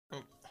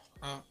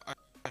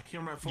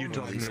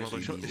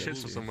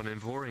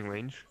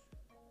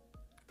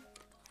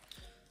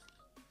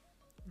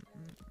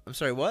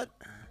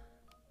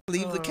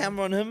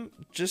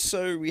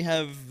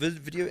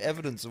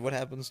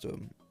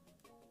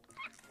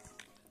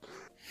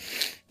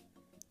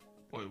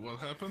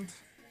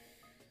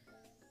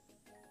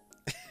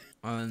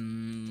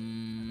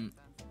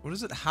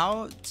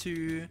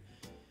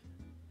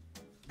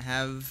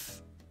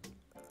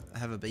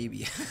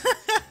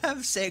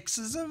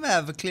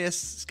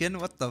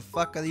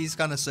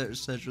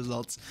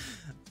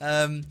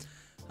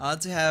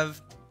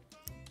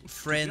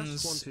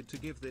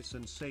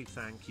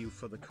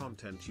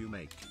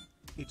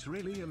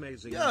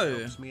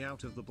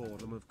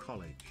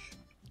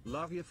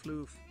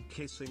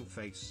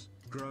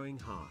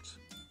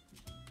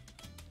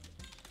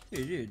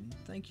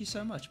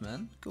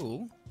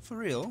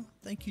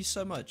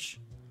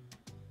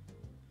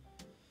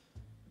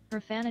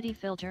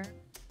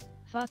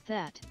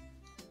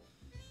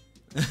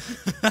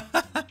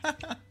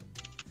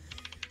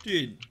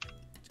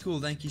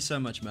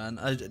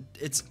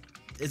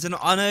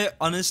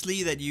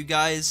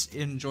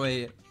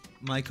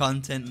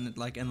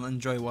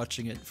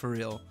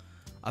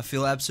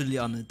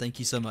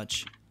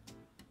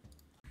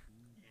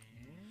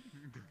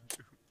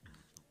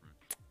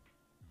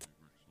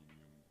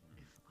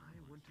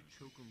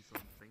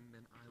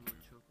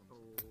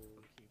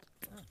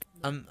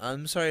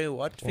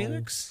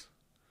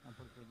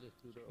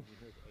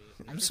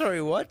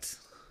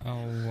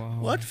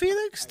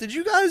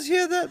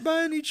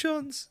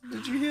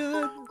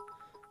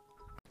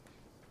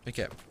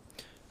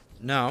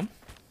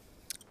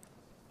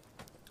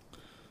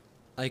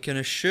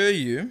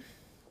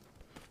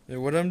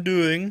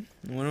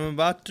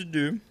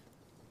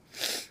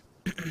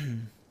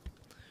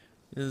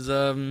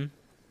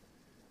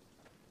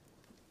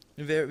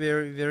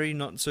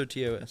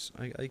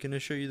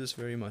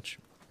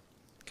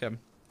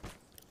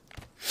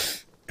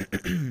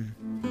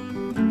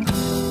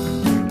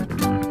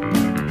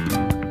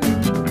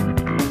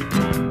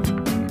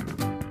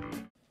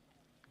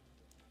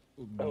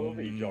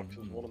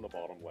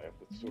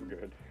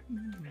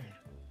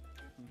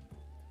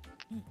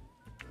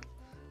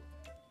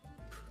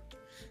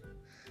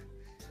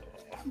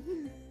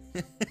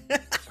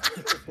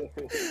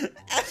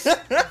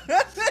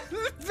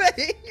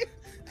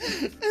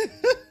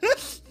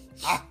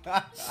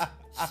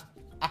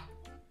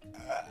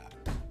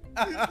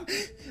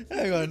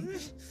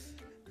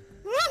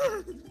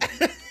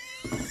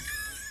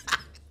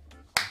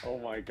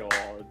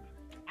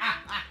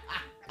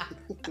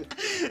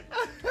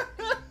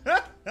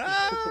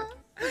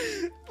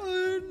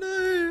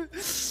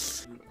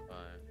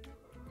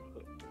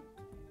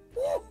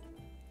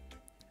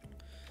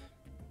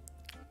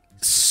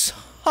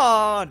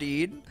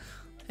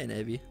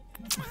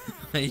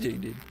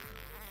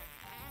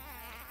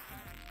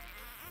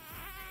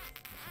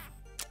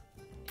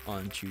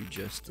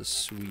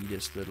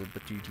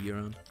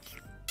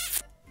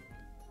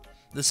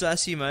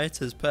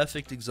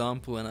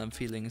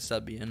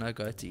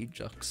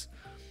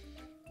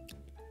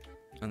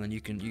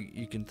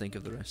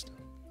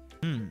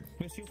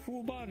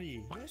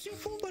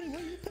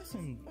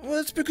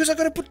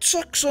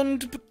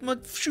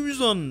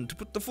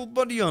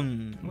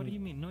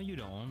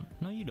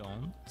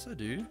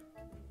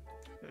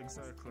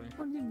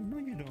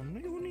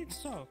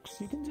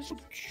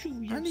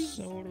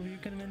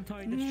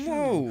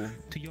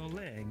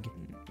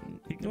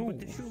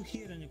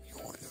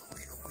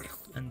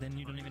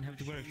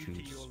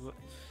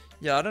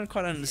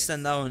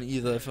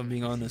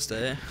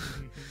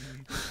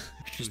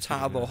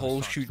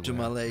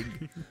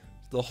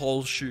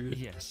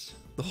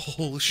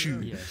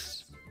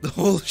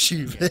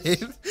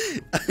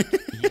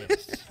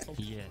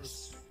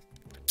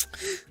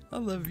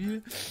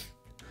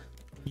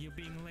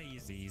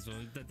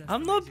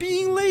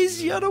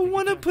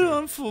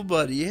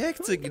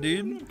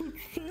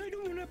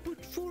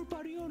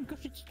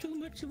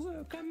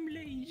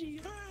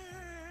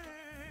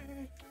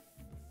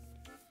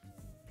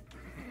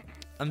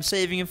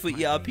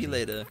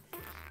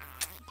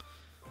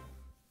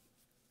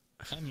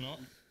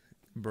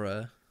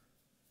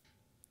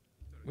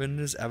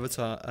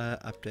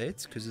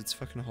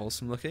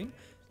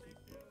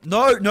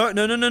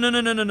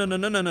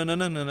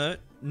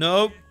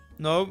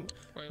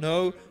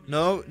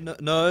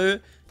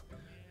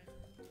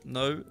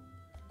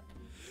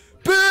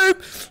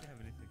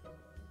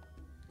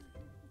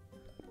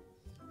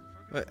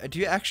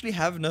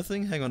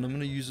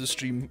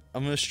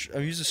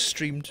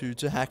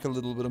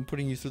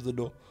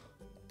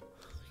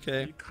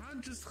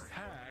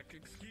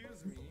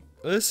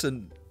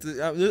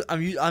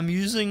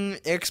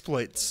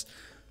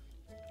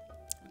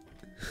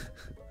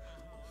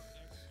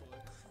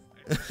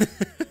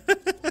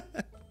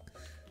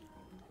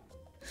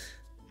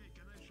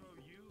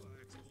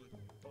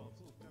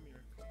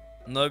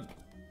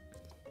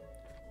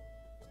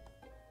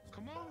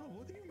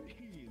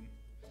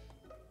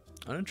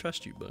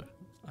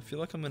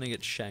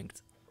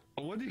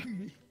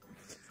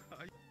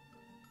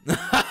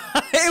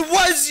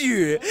was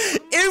you!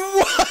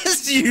 It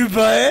was you,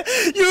 bro!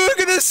 You were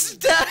gonna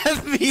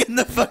stab me in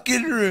the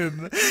fucking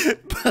room!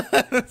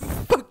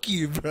 Fuck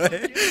you, bro! What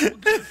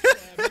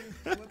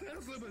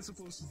else am I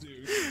supposed to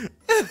do?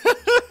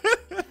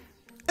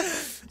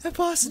 That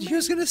bastard, he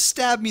was gonna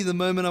stab me the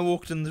moment I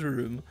walked in the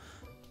room.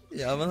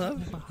 Yeah, well,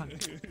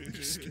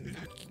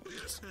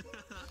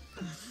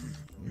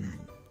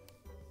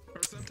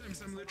 Or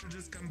sometimes I'm literally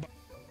just come by.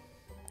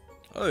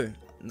 oh,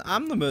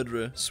 I'm the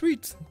murderer.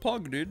 Sweet.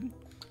 Pog, dude.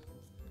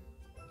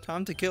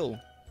 Time to kill.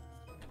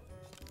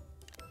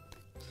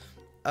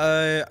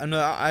 No,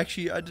 I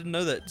didn't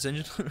know that,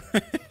 Senjin.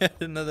 I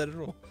didn't know that at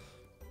all.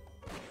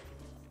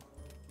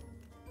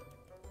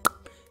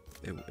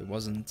 It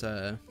wasn't,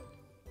 it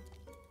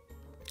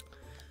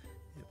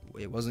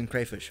wasn't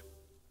crayfish.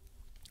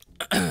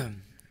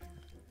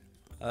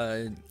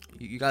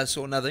 You guys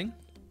saw nothing.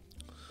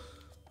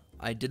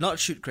 I did not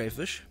shoot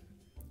crayfish,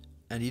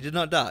 and he did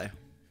not die.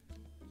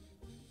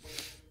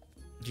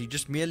 He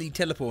just merely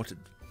teleported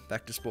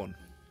back to spawn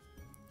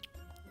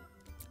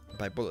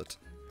by bullet.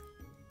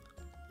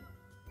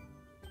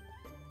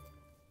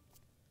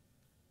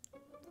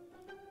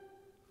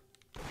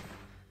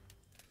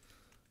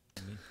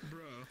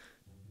 Bro.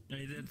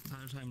 I did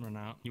time run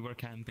out. You were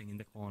camping in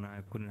the corner.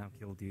 I couldn't have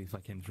killed you if I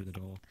came through the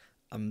door.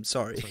 I'm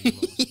sorry. So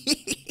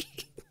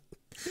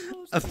you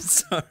lost. I'm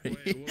sorry.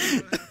 Wait,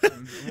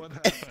 what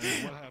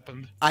happened? What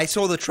happened? I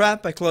saw the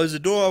trap. I closed the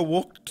door. I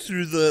walked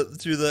through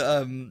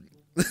the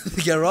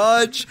the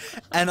garage,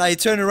 and I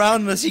turn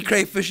around and I see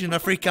crayfish, and I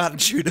freak out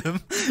and shoot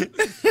him. Literally,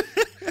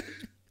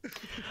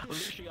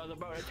 I was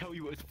about to tell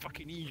you it was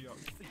fucking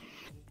Ejox.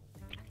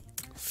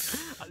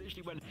 I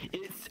literally went,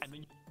 it's, and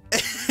then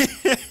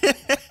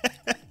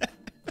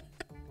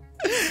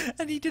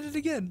And he did it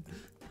again.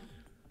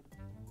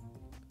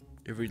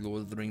 Every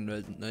Lord of the Ring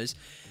knows.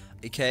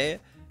 Okay,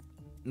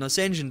 now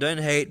Senjin, don't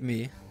hate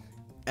me,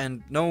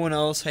 and no one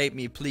else hate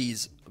me,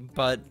 please.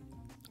 But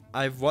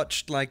I've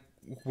watched like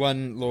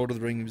one Lord of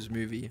the Rings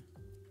movie.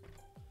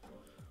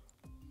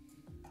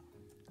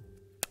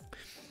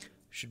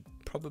 Should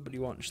probably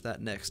watch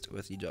that next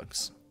with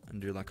Ejox and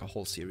do like a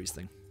whole series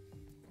thing.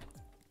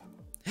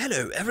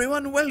 Hello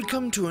everyone,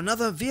 welcome to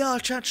another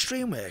VRChat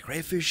stream where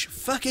crayfish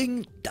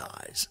fucking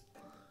dies.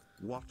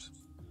 What?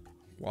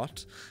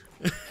 What?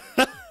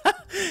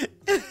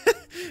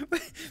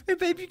 Wait,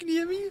 babe, you can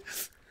hear me?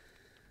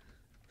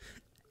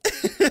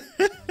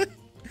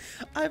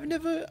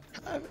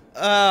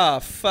 Ah,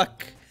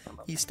 fuck.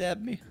 He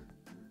stabbed me.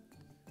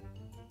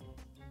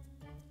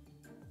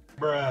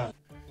 What?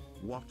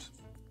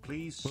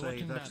 Please we're say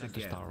watching that that after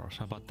again. Star Wars.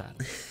 How about that?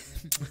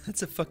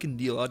 That's a fucking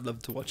deal. I'd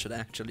love to watch it,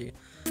 actually.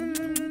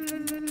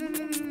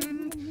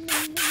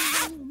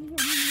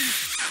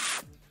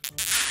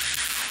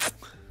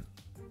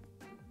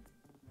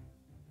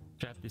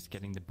 Chat is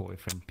getting the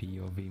boyfriend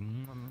POV.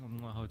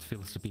 How it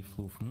feels to be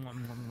floof.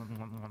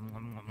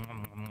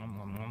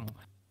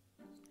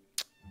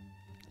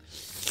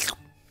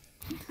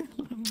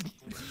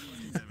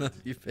 Love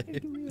you,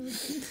 babe.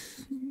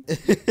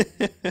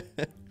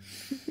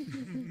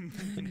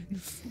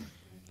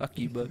 Fuck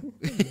you, bud.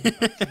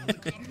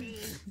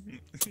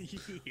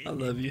 I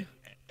love you.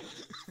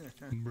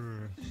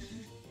 Bruh.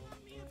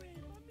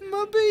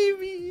 My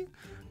baby.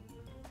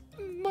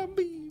 My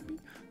baby.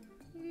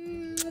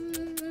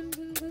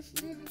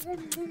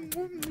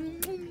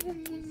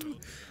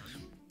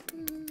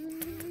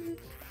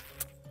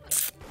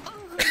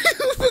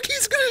 Fuck,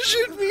 he's gonna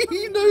shoot me.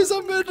 He knows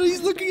I'm murdered.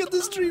 He's looking at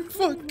the stream.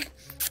 Fuck.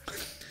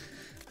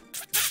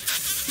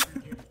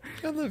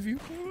 I love you.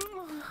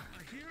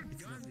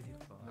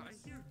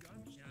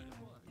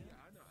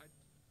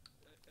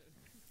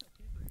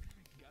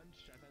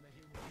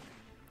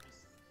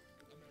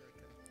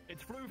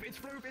 It's floof, it's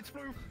floof, it's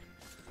floof!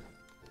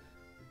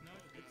 No,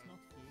 it's not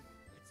floof.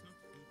 It's not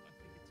floof. I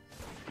think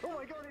it's. Oh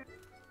my god!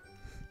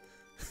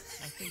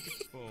 I think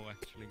it's Bo,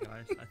 actually,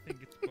 guys. I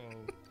think it's Bo.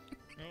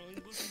 No,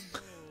 it wasn't Bo.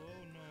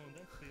 Oh no,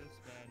 that feels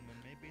bad, man.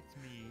 Maybe it's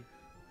me.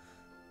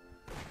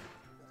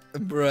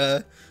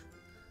 Bruh.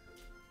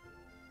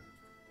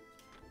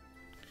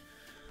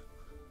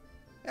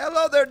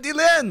 Hello there,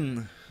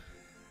 Dylan.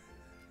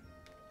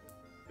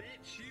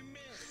 Bitch, you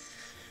missed.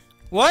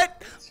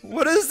 What?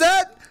 What is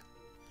that?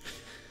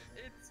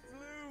 It's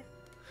floof.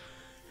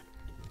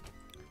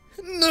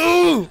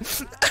 No!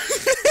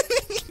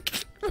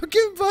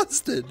 Fucking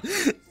busted.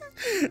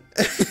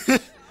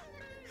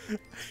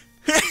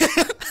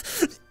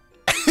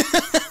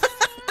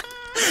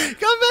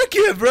 Come back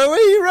here, bro. Where are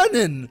you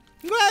running?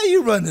 Where are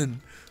you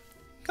running?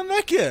 Come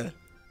back here.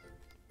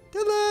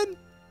 Dylan.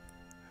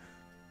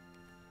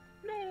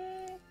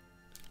 No.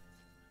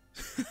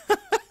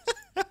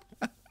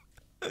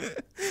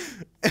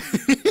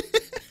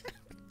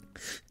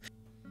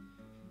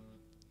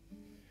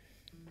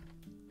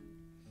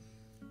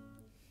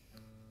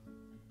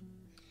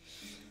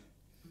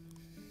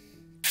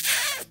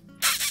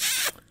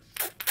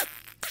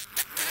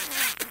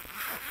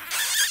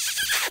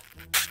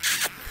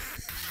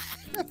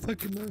 I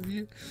fucking love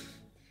you.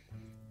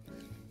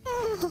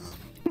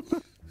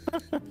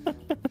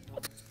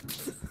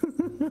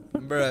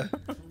 Bruh.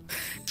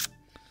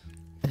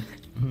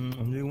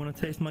 Do you want to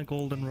taste my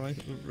golden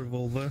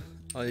revolver?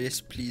 Oh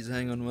yes, please.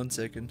 Hang on 1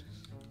 second.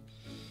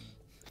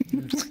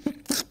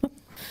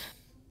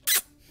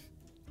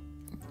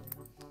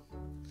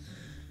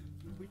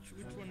 Which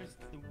one is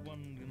the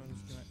one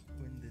that's gonna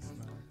win this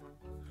now?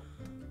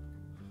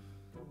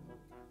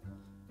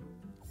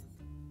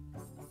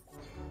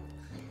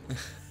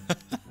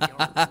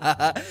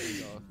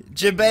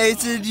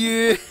 Debated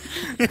you.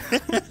 I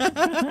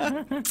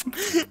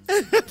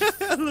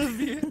love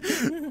you.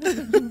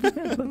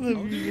 I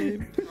love you,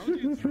 Gabe. How do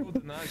you throw the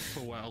knife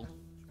so well?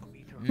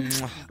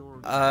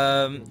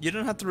 You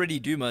don't have to really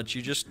do much.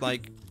 You just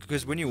like,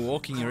 because when you're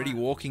walking, you're already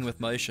walking with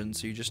motion,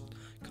 so you just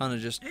kind of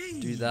just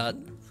do that.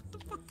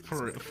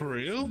 For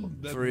real?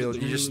 That, For real,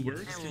 that you really just-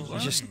 works? You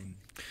just,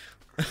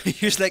 you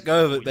just let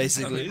go of it,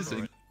 basically.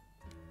 Amazing.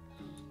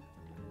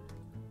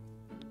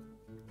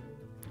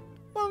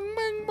 Bang,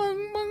 bang,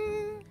 bang, bang.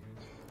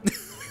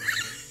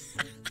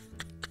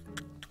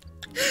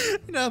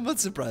 You know, I'm not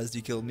surprised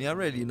you killed me. I'm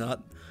really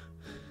not.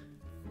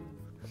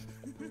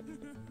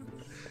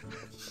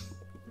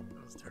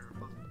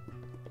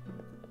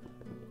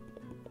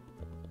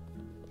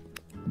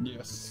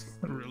 Yes.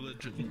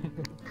 Religion.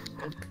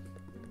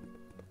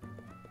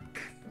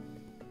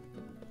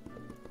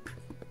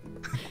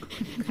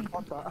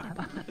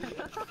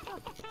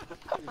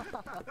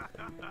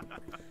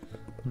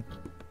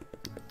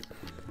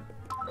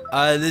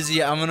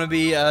 Liizzii, I'm gonna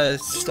be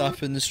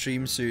stopping the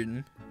stream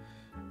soon.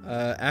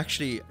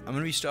 Actually, I'm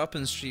gonna be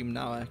stopping the stream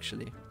now.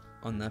 Actually,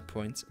 on that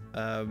point,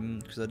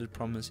 because I did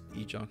promise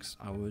Ejox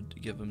I would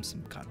give him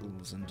some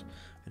cuddles and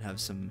have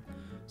some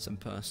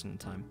personal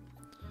time.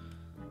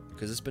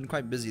 Because it's been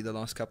quite busy the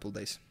last couple of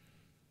days.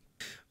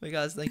 Well,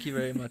 guys, thank you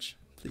very much.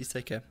 Please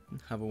take care.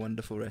 Have a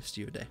wonderful rest of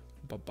your day.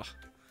 Bye bye.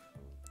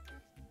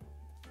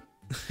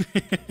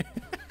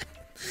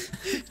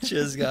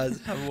 Cheers,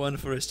 guys. Have a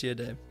wonderful rest of your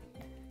day.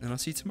 And I'll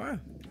see you tomorrow.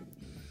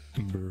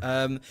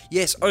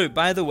 Yes. Oh,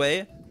 by the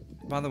way,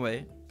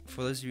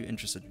 for those of you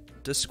interested,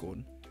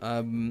 Discord.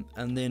 And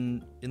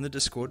then in the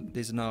Discord,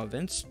 there's now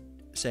events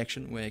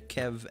section where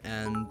Kev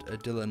and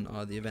Dylan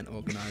are the event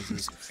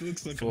organizers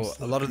for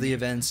a lot of the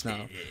events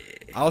now.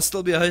 I'll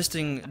still be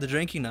hosting the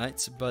drinking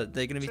nights, but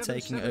they're going to be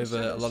taking over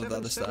a lot of the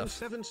other stuff.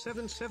 Sorry,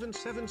 Liizzii,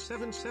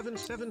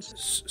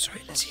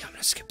 I'm going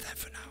to skip that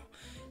for now.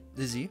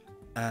 Liizzii,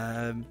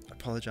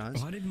 apologize.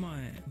 Why did my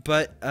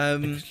But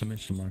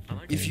exclamation mark?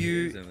 if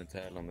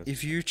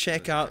you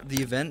check out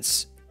the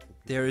events,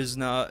 there's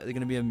going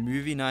to be a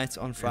movie night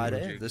on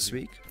Friday this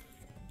week.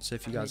 So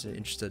if you guys are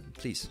interested,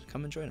 please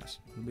come and join us.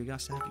 It'll be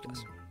nice to have you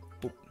guys.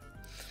 Boop.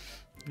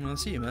 And I'll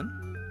see you, man.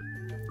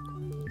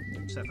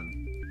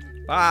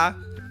 7. Bye.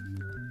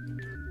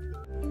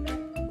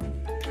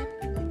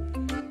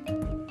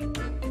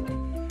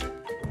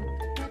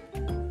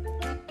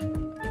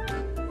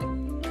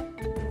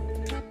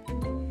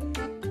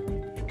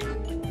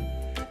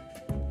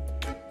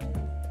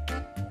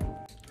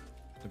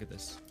 Look at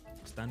this.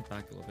 Stand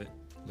back a little bit.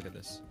 Look at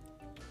this.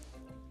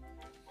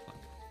 Fuck.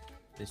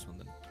 This one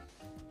then.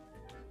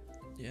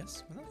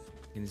 Yes.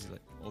 You can see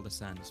like all the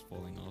sand is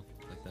falling off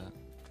like that.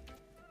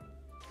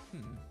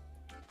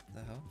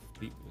 The hell?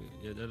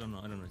 Yeah, I don't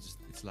know.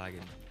 It's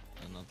lagging.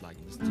 Not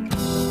lagging. Just